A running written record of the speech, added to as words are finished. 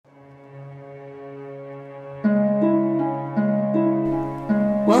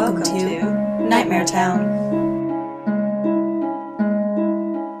Nightmare Town.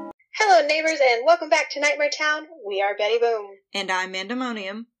 Hello, neighbors, and welcome back to Nightmare Town. We are Betty Boom. And I'm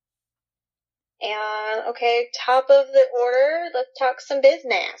Mandemonium. And, okay, top of the order, let's talk some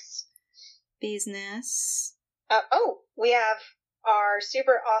business. Business. We have our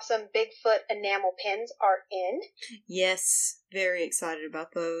super awesome Bigfoot enamel pins are in. Yes, very excited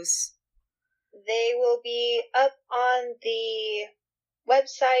about those. They will be up on the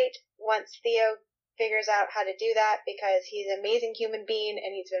website once Theo figures out how to do that, because he's an amazing human being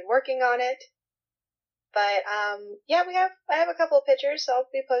and he's been working on it. But, yeah, I have a couple of pictures, so I'll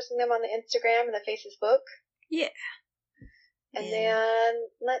be posting them on the Instagram and the Facebook. Yeah. And then,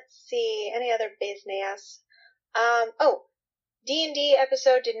 let's see, any other business? D&D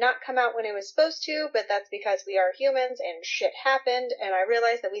episode did not come out when it was supposed to, but that's because we are humans and shit happened, and I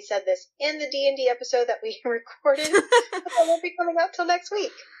realized that we said this in the D&D episode that we recorded, but that won't be coming out till next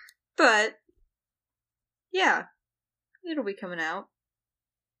week. But, yeah, it'll be coming out.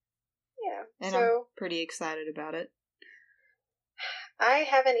 Yeah. And I'm pretty excited about it. I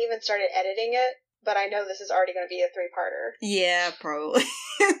haven't even started editing it, but I know this is already going to be a 3-parter. Yeah, probably.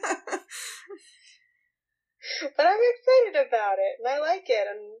 But I'm excited about it, and I like it,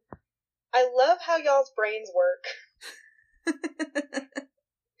 and I love how y'all's brains work.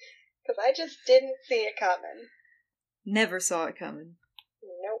 Because I just didn't see it coming. Never saw it coming.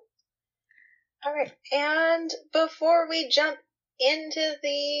 Nope. Alright, and before we jump into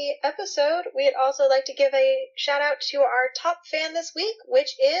the episode, we'd also like to give a shout out to our top fan this week,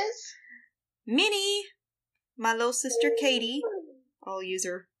 which is... Minnie! My little sister Katie. I'll use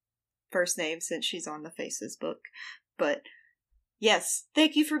her first name since she's on the Facebook. But, yes,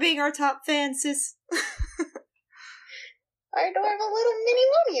 thank you for being our top fan, sis. I know I have a little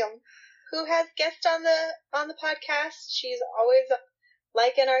Minnie-monium who has guests on the podcast. She's always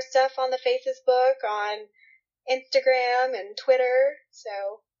liking our stuff on the Facebook, on Instagram and Twitter.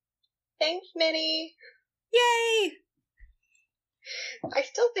 So, thanks, Minnie. Yay! I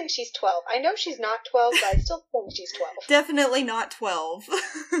still think she's 12. I know she's not 12, but I still think she's 12. Definitely not 12.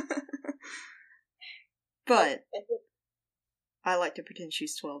 But I like to pretend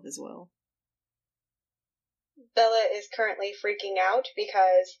she's 12 as well. Bella is currently freaking out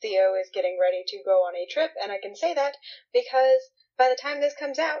because Theo is getting ready to go on a trip, and I can say that because by the time this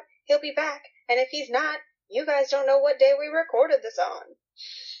comes out, he'll be back, and if he's not, you guys don't know what day we recorded this on.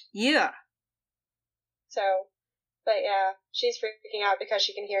 Yeah. So, but yeah, she's freaking out because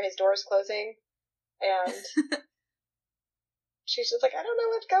she can hear his doors closing, and she's just like, I don't know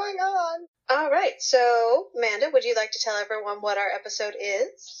what's going on. Alright, so, Amanda, would you like to tell everyone what our episode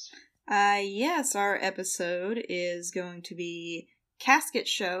is? Yes, our episode is going to be Casket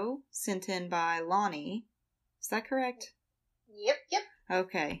Show, sent in by Lonnie. Is that correct? Yep.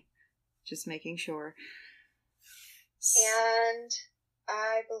 Okay. Just making sure. And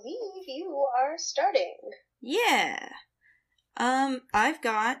I believe you are starting. Yeah. I've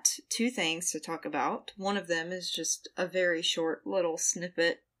got 2 things to talk about. One of them is just a very short little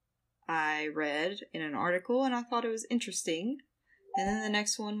snippet I read in an article, and I thought it was interesting. And then the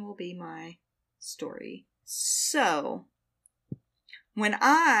next one will be my story. So, when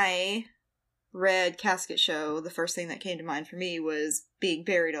I read Casket Show, the first thing that came to mind for me was being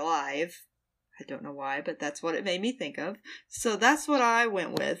buried alive. I don't know why, but that's what it made me think of. So that's what I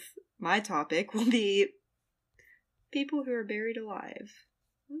went with. My topic will be people who are buried alive.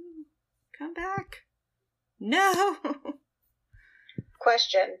 Ooh, come back. No!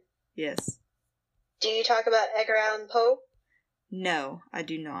 Question. Yes. Do you talk about Edgar Allan Poe? No, I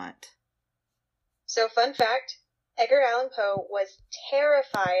do not. So, fun fact, Edgar Allan Poe was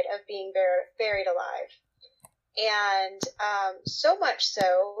terrified of being buried alive. And so much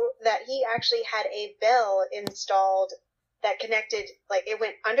so that he actually had a bell installed that connected, like, it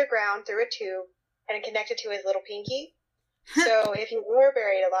went underground through a tube and it connected to his little pinky. So if he were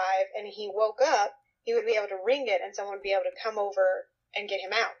buried alive and he woke up, he would be able to ring it and someone would be able to come over and get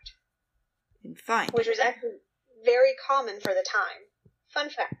him out. And fine. Which was actually very common for the time. Fun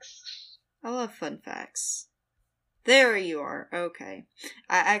facts. I love fun facts. There you are. Okay.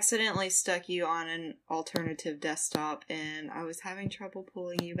 I accidentally stuck you on an alternative desktop and I was having trouble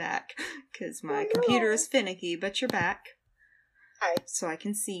pulling you back because my computer is finicky, but you're back. Hi. So I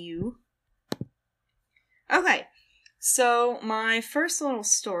can see you. Okay. So my first little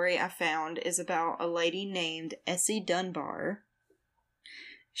story I found is about a lady named Essie Dunbar.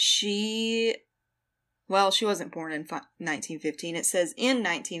 She wasn't born in 1915. It says in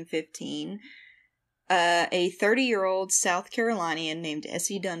 1915, a 30-year-old South Carolinian named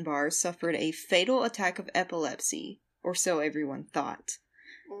Essie Dunbar suffered a fatal attack of epilepsy, or so everyone thought.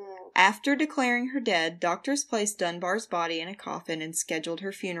 After declaring her dead, doctors placed Dunbar's body in a coffin and scheduled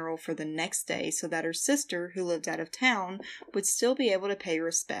her funeral for the next day so that her sister, who lived out of town, would still be able to pay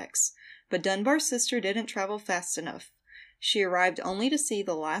respects. But Dunbar's sister didn't travel fast enough. She arrived only to see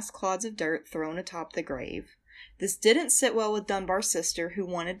the last clods of dirt thrown atop the grave. This didn't sit well with Dunbar's sister, who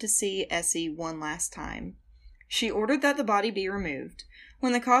wanted to see Essie one last time. She ordered that the body be removed.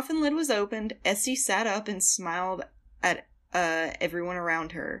 When the coffin lid was opened, Essie sat up and smiled at everyone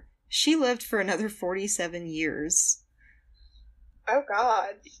around her. She lived for another 47 years. Oh,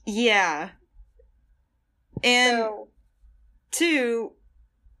 God. Yeah. And, So, two,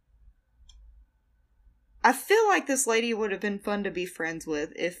 I feel like this lady would have been fun to be friends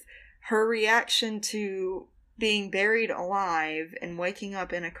with if her reaction to being buried alive and waking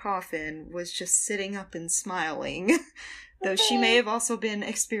up in a coffin was just sitting up and smiling. Though she may have also been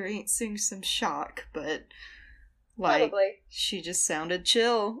experiencing some shock, but, like, probably. she just sounded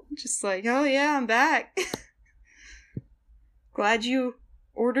chill. Just like, oh yeah, I'm back. Glad you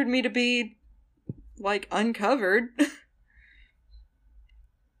ordered me to be, like, uncovered.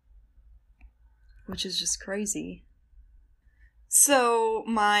 Which is just crazy. So,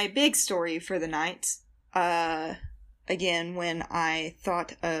 my big story for the night, again, when I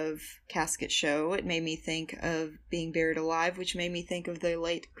thought of Casket Show, it made me think of Being Buried Alive, which made me think of the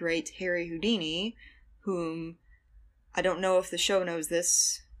late, great Harry Houdini, whom, I don't know if the show knows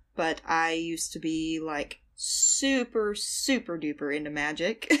this, but I used to be, like, super, super duper into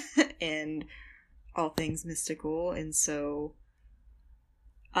magic, and all things mystical, and so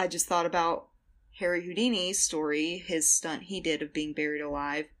I just thought about Harry Houdini's story, his stunt he did of being buried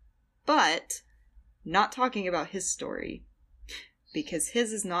alive, but not talking about his story, because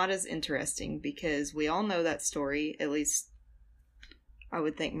his is not as interesting, because we all know that story, at least I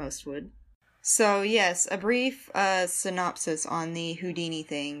would think most would. So yes, a brief synopsis on the Houdini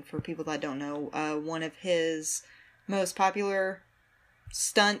thing for people that don't know. One of his most popular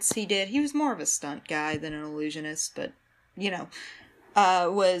stunts he did, he was more of a stunt guy than an illusionist, but, you know,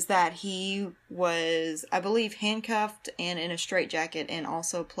 was that he was, I believe, handcuffed and in a straitjacket and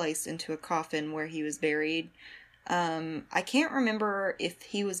also placed into a coffin where he was buried. I can't remember if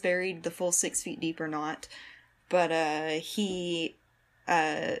he was buried the full 6 feet deep or not, but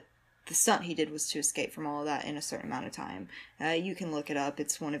the stunt he did was to escape from all of that in a certain amount of time. You can look it up.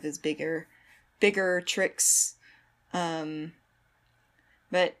 It's one of his bigger tricks. But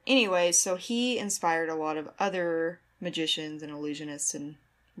anyway, so he inspired a lot of other magicians and illusionists and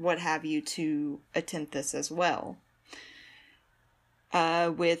what have you to attempt this as well.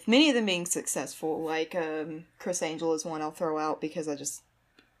 With many of them being successful, like Criss Angel is one I'll throw out because I just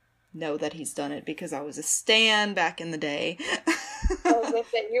know that he's done it because I was a stan back in the day. I was going to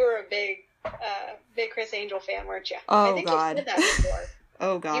say, you were a big Criss Angel fan, weren't you? Oh, I think God. you've said that before.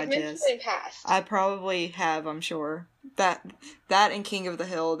 Oh, God, You've mentioned yes. it in past. I probably have, I'm sure. That and King of the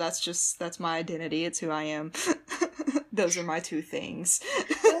Hill, that's my identity. It's who I am. Those are my two things.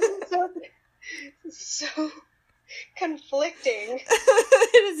 so conflicting.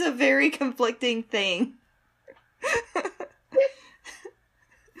 It is a very conflicting thing.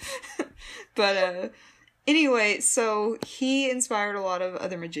 But, anyway, so he inspired a lot of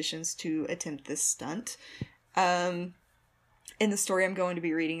other magicians to attempt this stunt. And the story I'm going to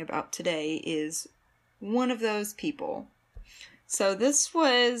be reading about today is one of those people. So this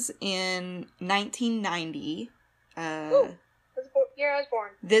was in 1990. Year I was born.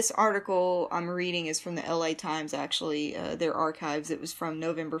 This article I'm reading is from the LA Times, actually. Their archives. It was from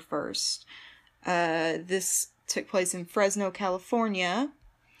November 1st. This took place in Fresno, California.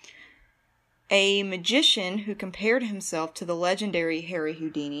 A magician who compared himself to the legendary Harry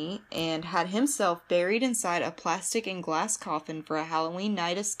Houdini and had himself buried inside a plastic and glass coffin for a Halloween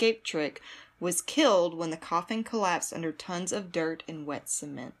night escape trick was killed when the coffin collapsed under tons of dirt and wet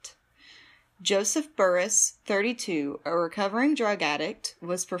cement. Joseph Burris, 32, a recovering drug addict,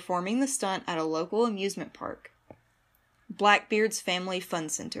 was performing the stunt at a local amusement park, Blackbeard's Family Fun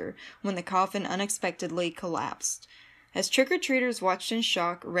Center, when the coffin unexpectedly collapsed. As trick-or-treaters watched in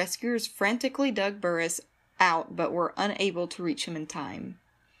shock, rescuers frantically dug Burris out but were unable to reach him in time.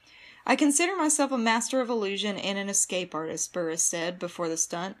 "I consider myself a master of illusion and an escape artist," Burris said before the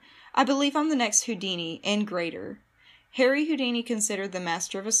stunt. "I believe I'm the next Houdini, and greater." Harry Houdini, considered the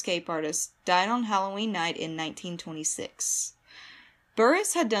master of escape artists, died on Halloween night in 1926.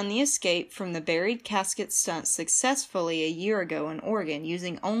 Burris had done the escape from the buried casket stunt successfully a year ago in Oregon,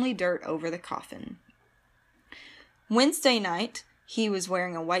 using only dirt over the coffin. Wednesday night, he was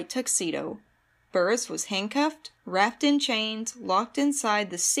wearing a white tuxedo. Burris was handcuffed, wrapped in chains, locked inside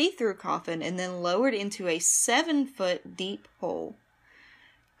the see-through coffin, and then lowered into a 7-foot deep hole.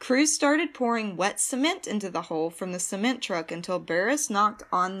 Crews started pouring wet cement into the hole from the cement truck until Barris knocked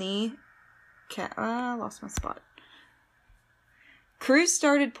on the... I lost my spot. Crews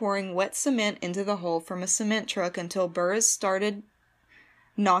started pouring wet cement into the hole from a cement truck until Burris started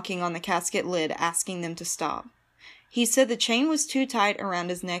knocking on the casket lid, asking them to stop. He said the chain was too tight around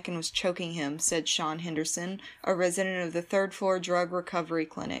his neck and was choking him, said Sean Henderson, a resident of the third-floor drug recovery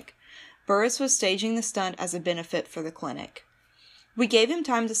clinic. Burris was staging the stunt as a benefit for the clinic. We gave him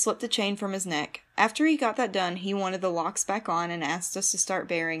time to slip the chain from his neck. After he got that done, he wanted the locks back on and asked us to start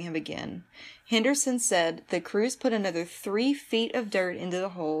burying him again. Henderson said the crews put another 3 feet of dirt into the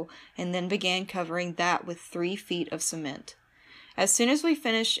hole and then began covering that with 3 feet of cement. As soon as we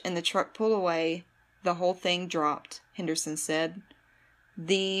finished and the truck pulled away, the whole thing dropped, Henderson said.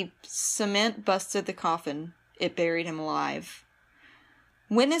 The cement busted the coffin. It buried him alive.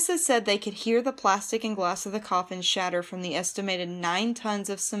 Witnesses said they could hear the plastic and glass of the coffin shatter from the estimated 9 tons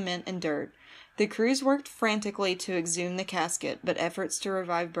of cement and dirt. The crews worked frantically to exhume the casket, but efforts to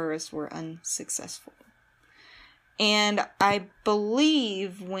revive Burris were unsuccessful. And I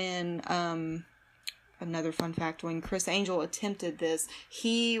believe when, another fun fact, when Criss Angel attempted this,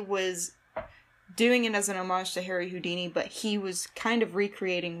 he was doing it as an homage to Harry Houdini, but he was kind of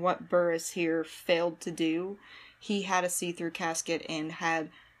recreating what Burris here failed to do. He had a see-through casket and had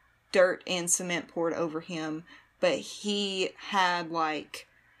dirt and cement poured over him, but he had, like,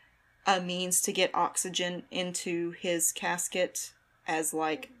 a means to get oxygen into his casket, as,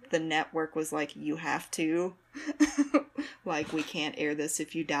 like, the network was like, you have to. Like, we can't air this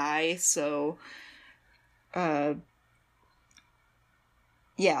if you die, so,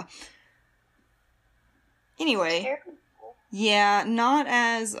 yeah. Anyway, yeah, not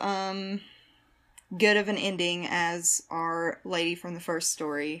as, good of an ending as our lady from the first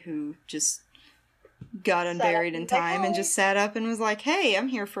story, who just got unburied in time and just sat up and was like, hey, I'm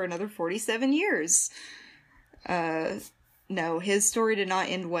here for another 47 years. No, his story did not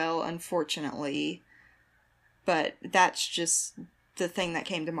end well, unfortunately, but that's just the thing that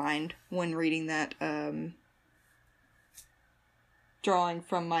came to mind when reading that, drawing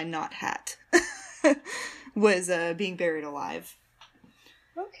from my not hat, was, being buried alive.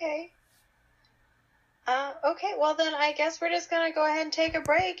 Okay. Okay, well then I guess we're just gonna go ahead and take a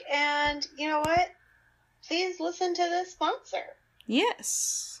break, and you know what? Please listen to this sponsor.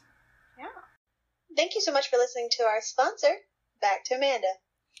 Yes. Yeah. Thank you so much for listening to our sponsor. Back to Amanda.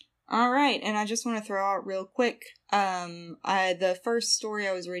 Alright, and I just want to throw out real quick, the first story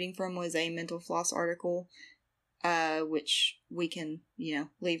I was reading from was a Mental Floss article, which we can,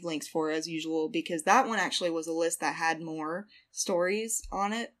 leave links for as usual, because that one actually was a list that had more stories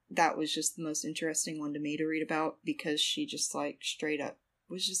on it. That was just the most interesting one to me to read about, because she just, like, straight up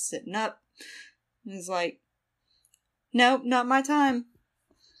was just sitting up and was like, nope, not my time.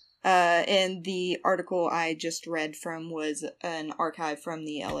 And the article I just read from was an archive from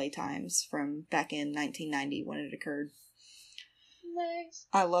the LA Times from back in 1990 when it occurred. Nice.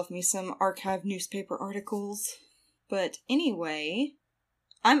 I love me some archive newspaper articles. But anyway,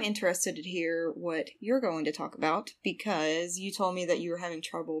 I'm interested to hear what you're going to talk about, because you told me that you were having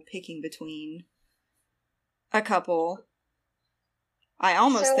trouble picking between a couple. I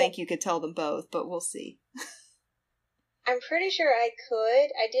almost think you could tell them both, but we'll see. I'm pretty sure I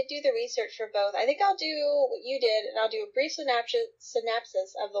could. I did do the research for both. I think I'll do what you did, and I'll do a brief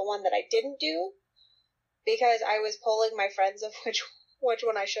synopsis of the one that I didn't do, because I was polling my friends of which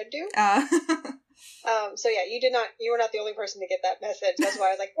one I should do. So yeah, you were not the only person to get that message. That's why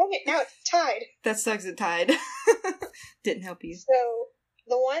I was like, dang it, now it's tied. That sucks, it tied. Didn't help you. So,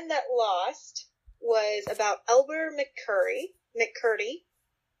 the one that lost was about Elmer McCurdy.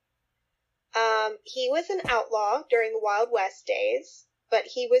 He was an outlaw during the Wild West days, but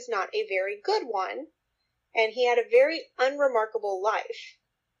he was not a very good one, and he had a very unremarkable life.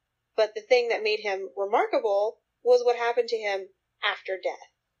 But the thing that made him remarkable was what happened to him after death.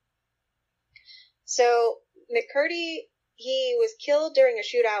 So, McCurdy, he was killed during a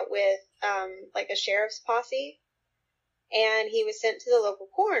shootout with, a sheriff's posse, and he was sent to the local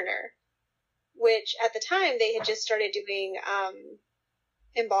coroner, which, at the time, they had just started doing,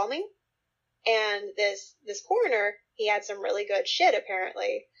 embalming, and this coroner, he had some really good shit,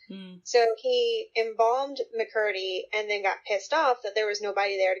 apparently. So he embalmed McCurdy, and then got pissed off that there was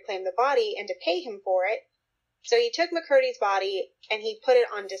nobody there to claim the body and to pay him for it. So he took McCurdy's body, and he put it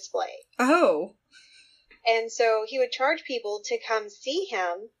on display. Oh. And so he would charge people to come see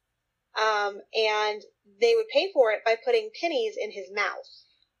him, and they would pay for it by putting pennies in his mouth.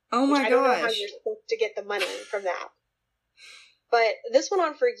 Oh my gosh. I don't know how you're supposed to get the money from that. But this went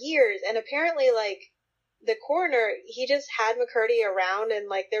on for years, and apparently, the coroner, he just had McCurdy around, and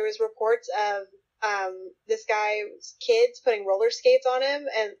like there was reports of this guy's kids putting roller skates on him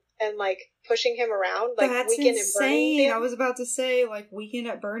and like pushing him around, like That's Weekend insane. at Bernie's. I was about to say like Weekend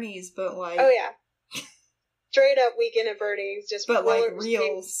at Bernie's, but like oh yeah, straight up Weekend at Bernie's, just but like roller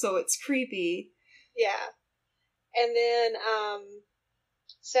real, skates. so it's creepy. Yeah, and then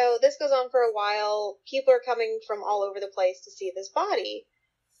so this goes on for a while. People are coming from all over the place to see this body,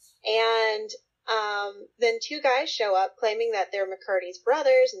 and then two guys show up claiming that they're McCurdy's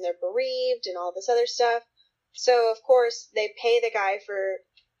brothers and they're bereaved and all this other stuff. So of course they pay the guy for,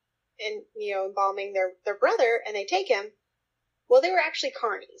 embalming their brother, and they take him. Well, they were actually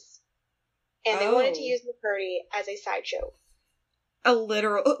carnies, and they wanted to use McCurdy as a sideshow. A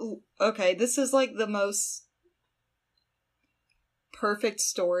literal. Okay, this is like the most perfect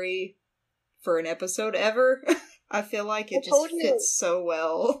story for an episode ever. I feel like it just fits so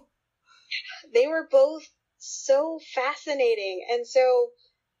well. They were both so fascinating, and so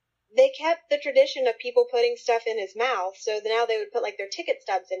they kept the tradition of people putting stuff in his mouth, so now they would put like their ticket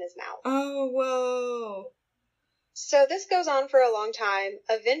stubs in his mouth. Oh, whoa. So this goes on for a long time.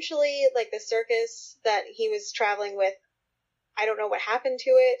 Eventually, like the circus that he was traveling with, I don't know what happened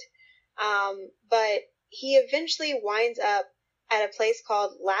to it, but he eventually winds up at a place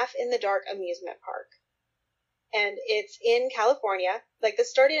called Laugh in the Dark Amusement Park. And it's in California. Like, this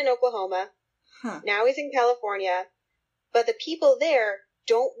started in Oklahoma. Huh. Now he's in California. But the people there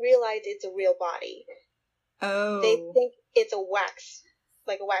don't realize it's a real body. Oh. They think it's a wax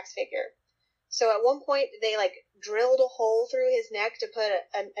figure. So at one point, they, like, drilled a hole through his neck to put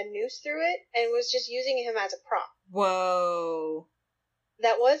a noose through it, and was just using him as a prop. Whoa.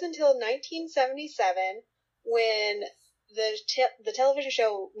 That was until 1977, when the television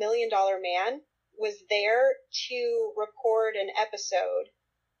show $1 Million Man was there to record an episode.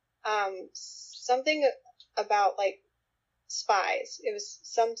 Something about, like, spies. It was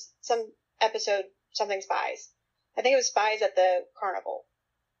some episode, something spies. I think it was spies at the carnival.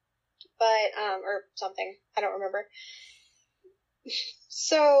 But, or something. I don't remember.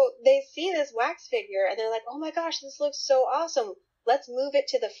 So they see this wax figure and they're like, oh my gosh, this looks so awesome. Let's move it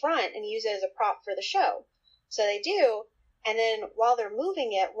to the front and use it as a prop for the show. So they do. And then while they're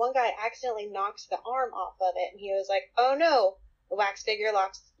moving it, one guy accidentally knocks the arm off of it. And he was like, oh no, the wax figure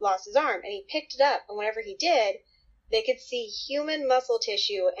lost his arm. And he picked it up. And whenever he did, they could see human muscle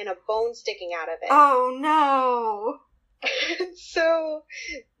tissue and a bone sticking out of it. Oh no. So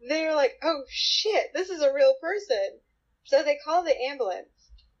they're like, oh shit, this is a real person. So they call the ambulance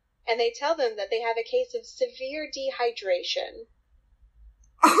and they tell them that they have a case of severe dehydration.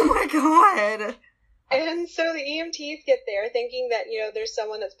 Oh my god. And so the EMTs get there thinking that, there's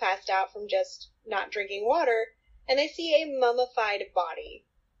someone that's passed out from just not drinking water, and they see a mummified body.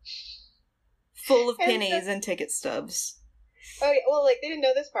 Full of pennies and ticket stubs. Oh, yeah, well, like, they didn't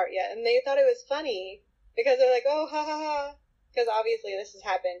know this part yet, and they thought it was funny, because they're like, oh, ha ha ha, because obviously this has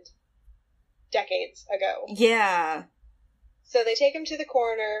happened decades ago. Yeah. So they take him to the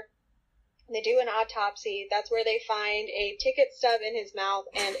coroner, and they do an autopsy. That's where they find a ticket stub in his mouth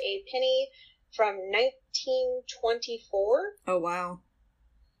and a penny from 1924. Oh, wow.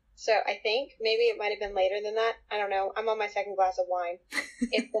 So I think maybe it might have been later than that. I don't know. I'm on my second glass of wine.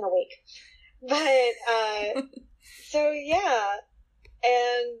 It's been a week. But, so yeah.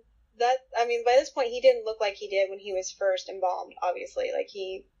 And by this point, he didn't look like he did when he was first embalmed, obviously. Like,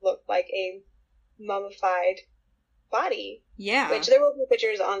 he looked like a mummified body. Yeah. Which there will be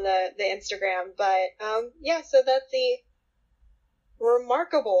pictures on the Instagram. But, yeah, so that's the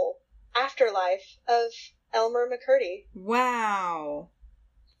remarkable afterlife of Elmer McCurdy. Wow.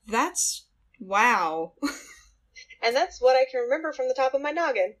 That's... wow. And that's what I can remember from the top of my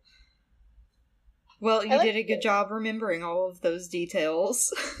noggin. Well, you did a good job remembering all of those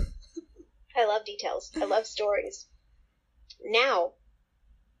details. I love details. I love stories. Now,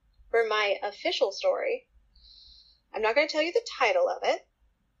 for my official story, I'm not going to tell you the title of it.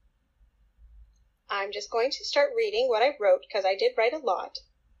 I'm just going to start reading what I wrote, because I did write a lot.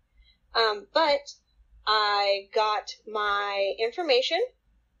 But I got my information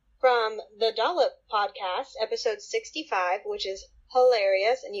from the Dollop podcast, episode 65, which is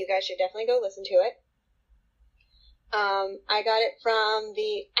hilarious, and you guys should definitely go listen to it. I got it from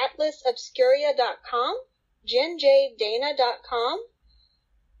the atlasobscuria.com, jenjdana.com,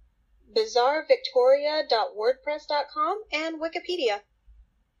 bizarrevictoria.wordpress.com, and Wikipedia.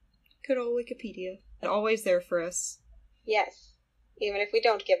 Good old Wikipedia. Always there for us. Yes. Even if we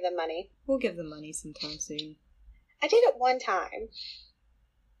don't give them money. We'll give them money sometime soon. I did it one time.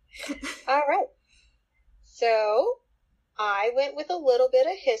 Alright. So, I went with a little bit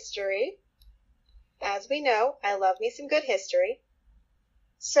of history. as we know, I love me some good history.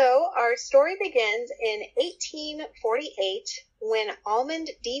 So our story begins in 1848 when Almond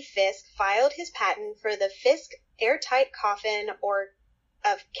D. Fisk filed his patent for the Fisk airtight coffin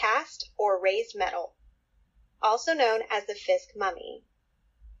of cast or raised metal, also known as the Fisk mummy.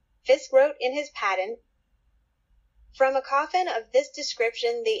 Fisk wrote in his patent, "From a coffin of this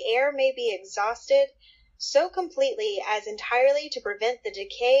description the air may be exhausted so completely as entirely to prevent the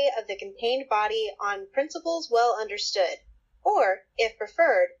decay of the contained body on principles well understood, or, if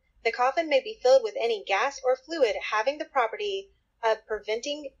preferred, the coffin may be filled with any gas or fluid having the property of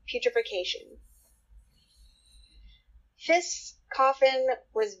preventing putrefaction." Fisk's coffin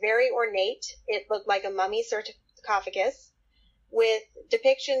was very ornate. It looked like a mummy sarcophagus, with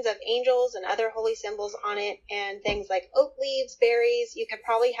depictions of angels and other holy symbols on it, and things like oak leaves, berries. You could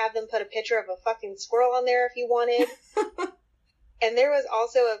probably have them put a picture of a fucking squirrel on there if you wanted. And there was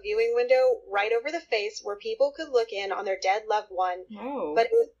also a viewing window right over the face where people could look in on their dead loved one. Oh. But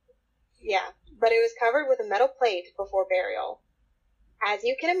it was covered with a metal plate before burial. As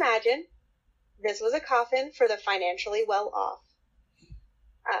you can imagine, this was a coffin for the financially well off.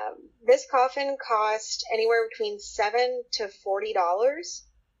 This coffin cost anywhere between $7 to $40.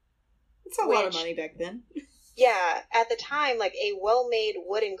 That's a lot of money back then. Yeah, at the time, like a well-made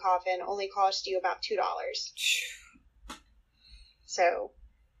wooden coffin only cost you about $2. So,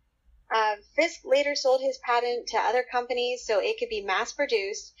 Fisk later sold his patent to other companies so it could be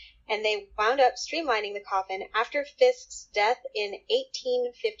mass-produced, and they wound up streamlining the coffin after Fisk's death in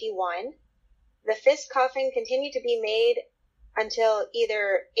 1851. The Fisk coffin continued to be made until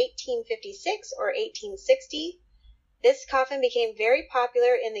either 1856 or 1860. This coffin became very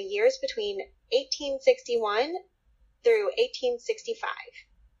popular in the years between 1861 through 1865.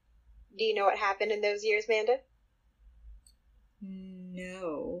 Do you know what happened in those years, Amanda?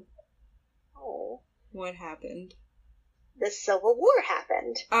 No. Oh. What happened? The Civil War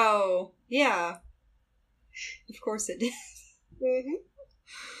happened. Oh, yeah. Of course it did. Mm-hmm.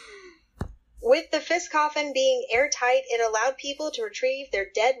 With the Fisk coffin being airtight, it allowed people to retrieve their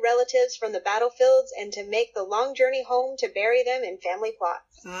dead relatives from the battlefields and to make the long journey home to bury them in family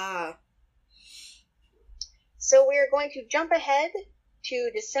plots. Ah. So we are going to jump ahead to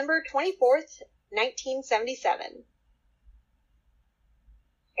December 24th, 1977.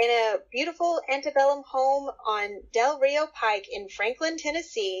 In a beautiful antebellum home on Del Rio Pike in Franklin,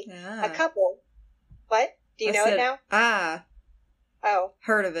 Tennessee, a couple... What? Do you know it now? Ah. Oh.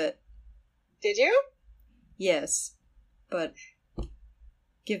 Heard of it. Did you? Yes. But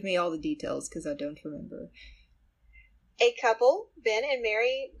give me all the details, because I don't remember. A couple, Ben and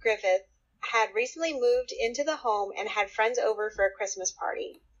Mary Griffith, had recently moved into the home and had friends over for a Christmas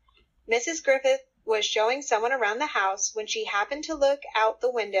party. Mrs. Griffith was showing someone around the house when she happened to look out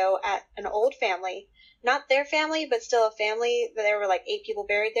the window at an old family, not their family, but still a family, there were like 8 people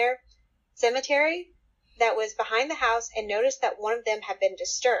buried there, cemetery that was behind the house, and noticed that one of them had been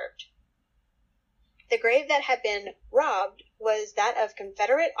disturbed. The grave that had been robbed was that of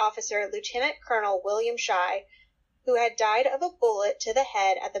Confederate officer Lieutenant Colonel William Shy, who had died of a bullet to the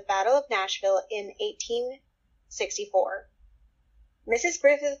head at the Battle of Nashville in 1864. Mrs.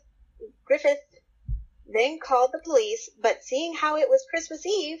 Griffith then called the police, but seeing how it was Christmas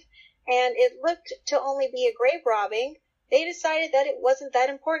Eve and it looked to only be a grave robbing, they decided that it wasn't that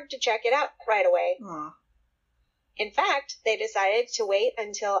important to check it out right away. Aww. In fact, they decided to wait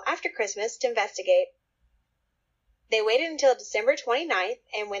until after Christmas to investigate. They waited until December 29th,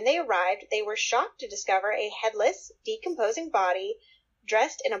 and when they arrived, they were shocked to discover a headless, decomposing body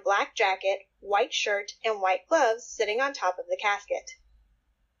dressed in a black jacket, white shirt, and white gloves sitting on top of the casket.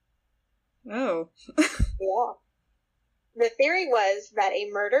 Oh. Yeah. The theory was that a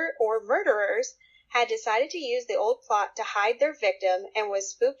murder or murderers had decided to use the old plot to hide their victim and was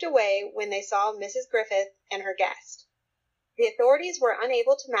spooked away when they saw Mrs. Griffith and her guest. The authorities were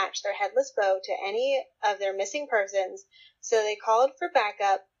unable to match their headless beau to any of their missing persons, so they called for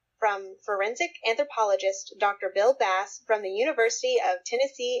backup from forensic anthropologist Dr. Bill Bass from the University of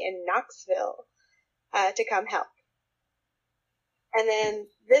Tennessee in Knoxville to come help. And then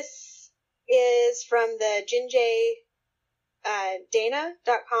this is from the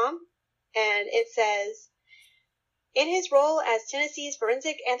ginjdana.com, and it says, in his role as Tennessee's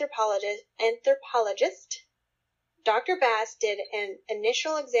forensic anthropologist, Dr. Bass did an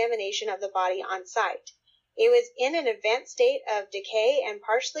initial examination of the body on site. It was in an advanced state of decay and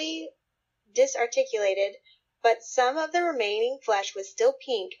partially disarticulated, but some of the remaining flesh was still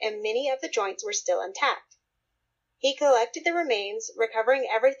pink and many of the joints were still intact. He collected the remains, recovering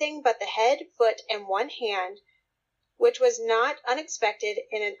everything but the head, foot, and one hand, which was not unexpected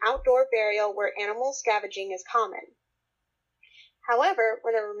in an outdoor burial where animal scavenging is common. However,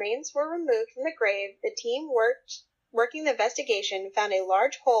 when the remains were removed from the grave, the team working the investigation found a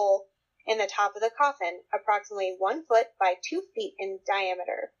large hole in the top of the coffin, approximately 1 foot by 2 feet in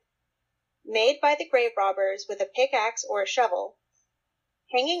diameter, made by the grave robbers with a pickaxe or a shovel.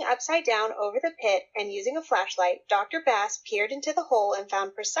 Hanging upside down over the pit and using a flashlight, Dr. Bass peered into the hole and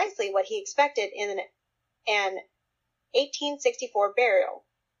found precisely what he expected in an 1864 burial.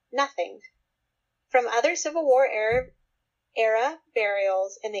 Nothing. From other Civil War era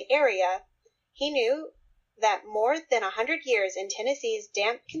burials in the area, he knew that more than 100 years in Tennessee's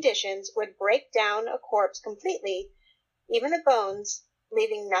damp conditions would break down a corpse completely, even the bones,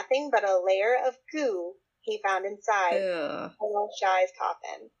 leaving nothing but a layer of goo he found inside Colonel Shy's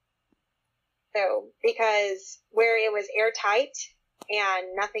coffin. So, because where it was airtight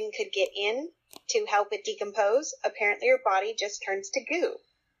and nothing could get in to help it decompose, apparently your body just turns to goo.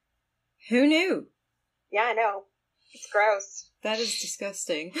 Who knew? Yeah, I know. It's gross. That is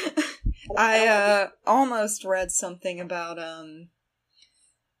disgusting. I almost read something about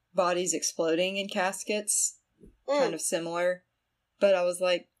bodies exploding in caskets. Kind of similar. But I was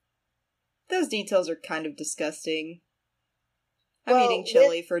like, those details are kind of disgusting. I'm eating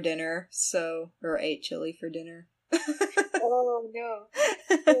chili for dinner, or ate chili for dinner. Oh, no.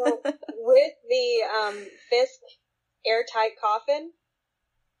 So, with the Fisk airtight coffin,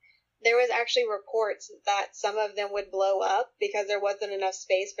 there was actually reports that some of them would blow up because there wasn't enough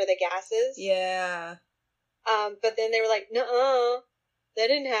space for the gases. Yeah. But then they were like, nuh-uh, that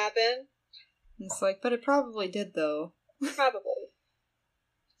didn't happen. It's like, but it probably did, though. Probably.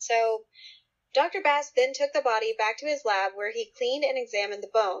 So, Dr. Bass then took the body back to his lab where he cleaned and examined the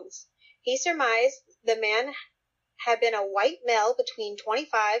bones. He surmised the man had been a white male between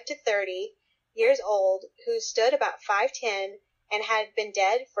 25 to 30 years old who stood about 5'10" and had been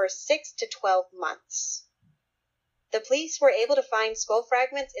dead for 6 to 12 months. The police were able to find skull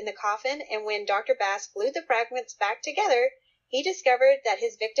fragments in the coffin, and when Dr. Bass glued the fragments back together, he discovered that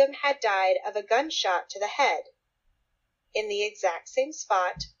his victim had died of a gunshot to the head. In the exact same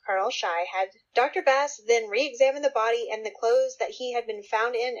spot Colonel Shy had. Dr. Bass then re-examined the body and the clothes that he had been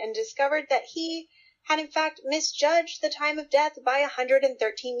found in and discovered that he had in fact misjudged the time of death by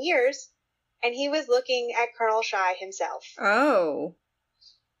 113 years, and he was looking at Colonel Shy himself. Oh.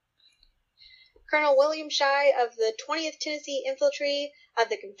 Colonel William Shy of the 20th Tennessee Infantry of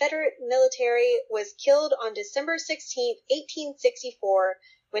the Confederate military was killed on December 16, 1864,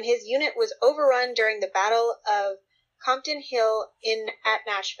 when his unit was overrun during the Battle of Compton Hill at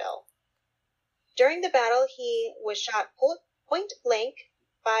Nashville. During the battle, he was shot point blank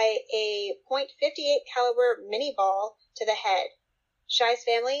by a .58 caliber mini ball to the head. Shy's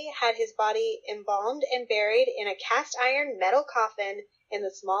family had his body embalmed and buried in a cast iron metal coffin in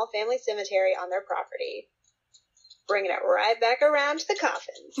the small family cemetery on their property. Bringing it right back around to the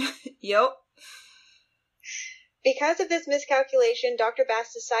coffins. Yep. Because of this miscalculation, Dr.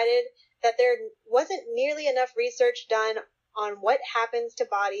 Bass decided that there wasn't nearly enough research done on what happens to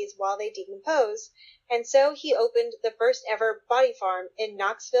bodies while they decompose, and so he opened the first ever body farm in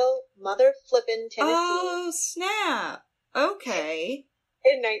Knoxville, Mother Flippin', Tennessee. Oh, snap. Okay.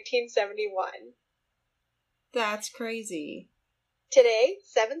 In 1971. That's crazy. Today,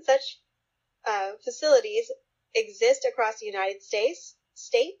 7 such facilities exist across the United States,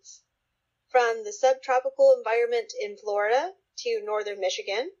 from the subtropical environment in Florida to northern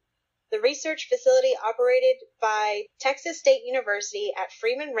Michigan. The research facility operated by Texas State University at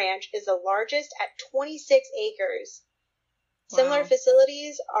Freeman Ranch is the largest at 26 acres. Wow. Similar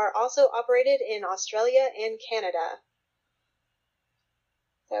facilities are also operated in Australia and Canada.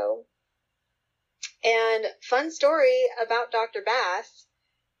 So, and fun story about Dr. Bass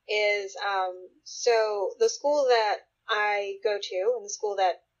is, so the school that I go to and the school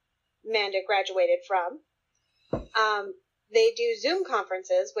that Amanda graduated from, they do Zoom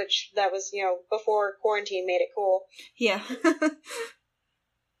conferences, which that was, before quarantine made it cool. Yeah.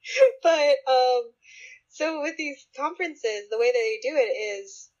 But, so with these conferences, the way that they do it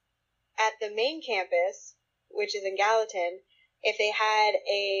is at the main campus, which is in Gallatin, if they had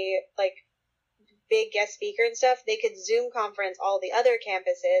a, big guest speaker and stuff, they could Zoom conference all the other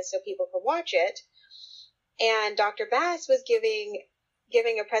campuses so people could watch it. And Dr. Bass was giving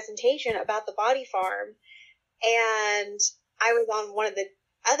a presentation about the body farm, and I was on one of the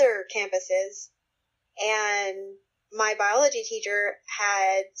other campuses, and my biology teacher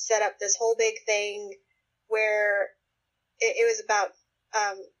had set up this whole big thing where it was about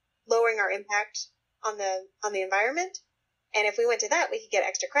lowering our impact on the environment, and if we went to that, we could get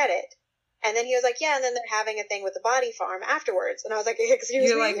extra credit. And then he was like, yeah, and then they're having a thing with the body farm afterwards. And I was like, excuse me?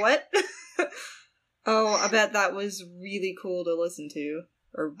 You're like, what? Oh, I bet that was really cool to listen to.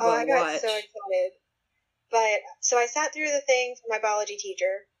 Or I got watch. so excited. But, so I sat through the thing for my biology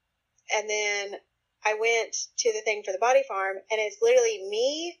teacher, and then I went to the thing for the body farm, and it's literally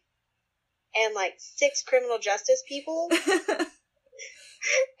me and like 6 criminal justice people.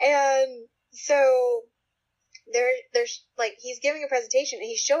 And so there's like, he's giving a presentation and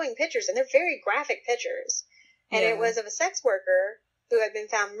he's showing pictures, and they're very graphic pictures. And it was of a sex worker who had been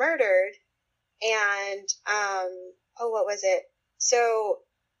found murdered. And, what was it? So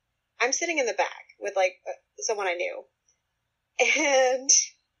I'm sitting in the back with like someone I knew, and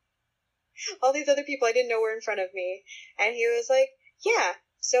all these other people I didn't know were in front of me. And he was like, yeah,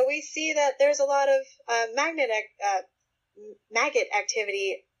 so we see that there's a lot of maggot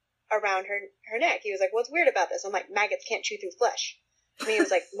activity around her neck. He was like, what's weird about this? I'm like, maggots can't chew through flesh. And he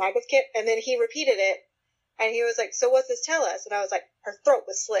was like, maggots can't. And then he repeated it, and he was like, so what's this tell us? And I was like, her throat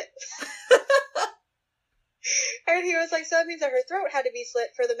was slit. And he was like, so that means that her throat had to be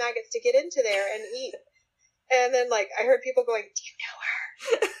slit for the maggots to get into there and eat. And then, like, I heard people going, do you know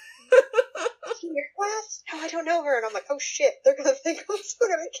her? Is in your class? No, I don't know her. And I'm like, oh shit, they're gonna think I'm still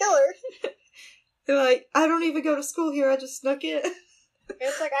gonna kill her. They're like, I don't even go to school here, I just snuck it. And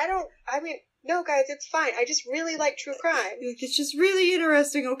it's like, no guys, it's fine. I just really like true crime. Like, it's just really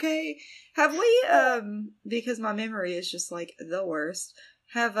interesting, okay? Have we, because my memory is just, like, the worst,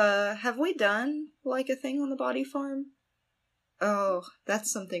 have we done, like, a thing on the body farm? Oh, that's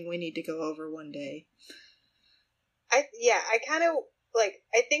something we need to go over one day. I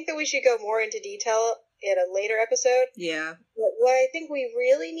think that we should go more into detail in a later episode. Yeah. But what I think we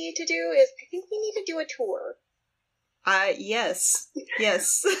really need to do is, I think we need to do a tour. Yes.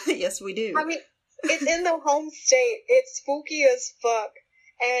 Yes, we do. I mean, it's in the home state. It's spooky as fuck.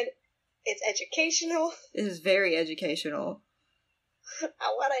 And it's educational. It is very educational.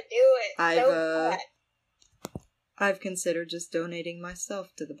 I want to do it. I've considered just donating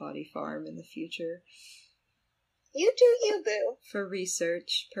myself to the body farm in the future. You do you, boo. For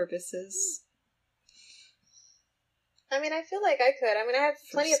research purposes. I mean, I feel like I could. I mean, I have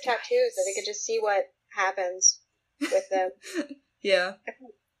plenty of tattoos that I could just see what happens with them. Yeah. I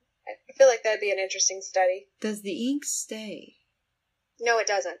feel like that'd be an interesting study. Does the ink stay? No, it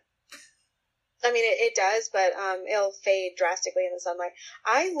doesn't. I mean, it does, but it'll fade drastically in the sunlight.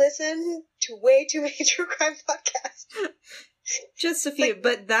 I listen to way too many true crime podcasts. Just a few,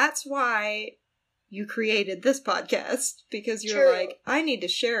 but that's why you created this podcast, because you're like, I need to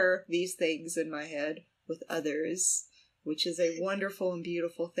share these things in my head with others, which is a wonderful and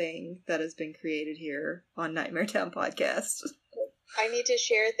beautiful thing that has been created here on Nightmare Town Podcast. I need to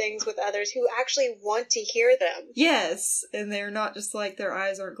share things with others who actually want to hear them. Yes, and they're not just like, their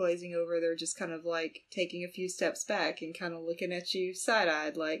eyes aren't glazing over, they're just kind of like taking a few steps back and kind of looking at you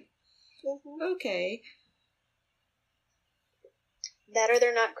side-eyed like, okay. That or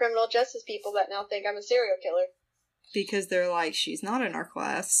they're not criminal justice people that now think I'm a serial killer. Because they're like, she's not in our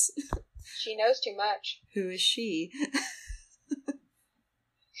class. She knows too much. Who is she?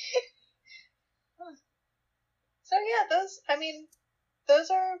 So yeah, those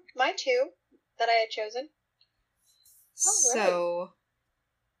are my 2 that I had chosen. So,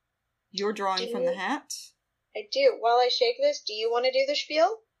 you're drawing from the hat? I do. While I shake this, do you want to do the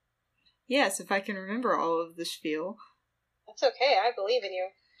spiel? Yes, if I can remember all of the spiel. That's okay, I believe in you.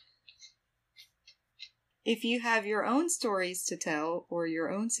 If you have your own stories to tell or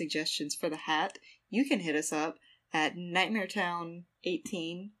your own suggestions for the hat, you can hit us up at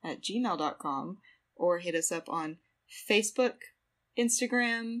nightmaretown18@gmail.com or hit us up on Facebook,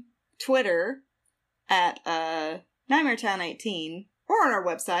 Instagram, Twitter at nightmaretown18 or on our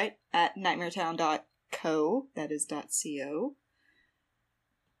website at nightmaretown.co, that is .co.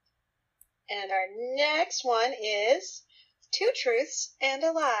 And our next one is 2 Truths and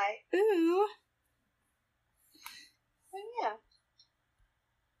a Lie. Ooh. Yeah.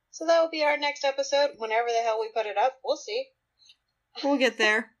 So that will be our next episode. Whenever the hell we put it up, we'll see. We'll get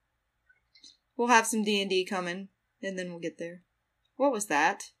there. We'll have some D&D coming, and then we'll get there. What was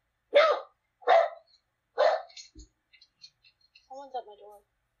that? Someone's at my door.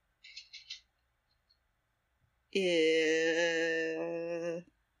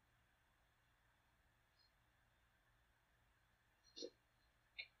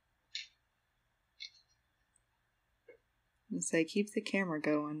 Let's say, keep the camera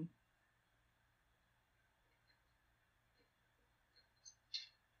going.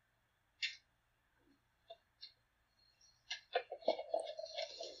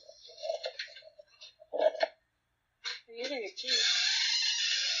 You're using your keys.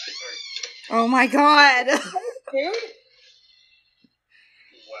 Sorry. Oh my god! Dude, Well,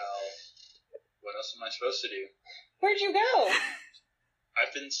 what else am I supposed to do? where'd you go?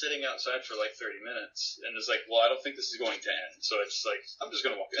 I've been sitting outside for like 30 minutes, and it's like, well, I don't think this is going to end, so it's like, I'm just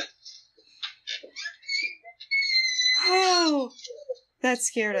going to walk in. Oh, that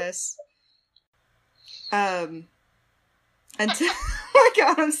scared us. Until oh my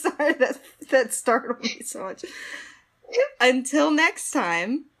god, I'm sorry that startled me so much. Until next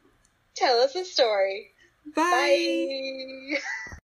time, Tell us a story. bye. Bye.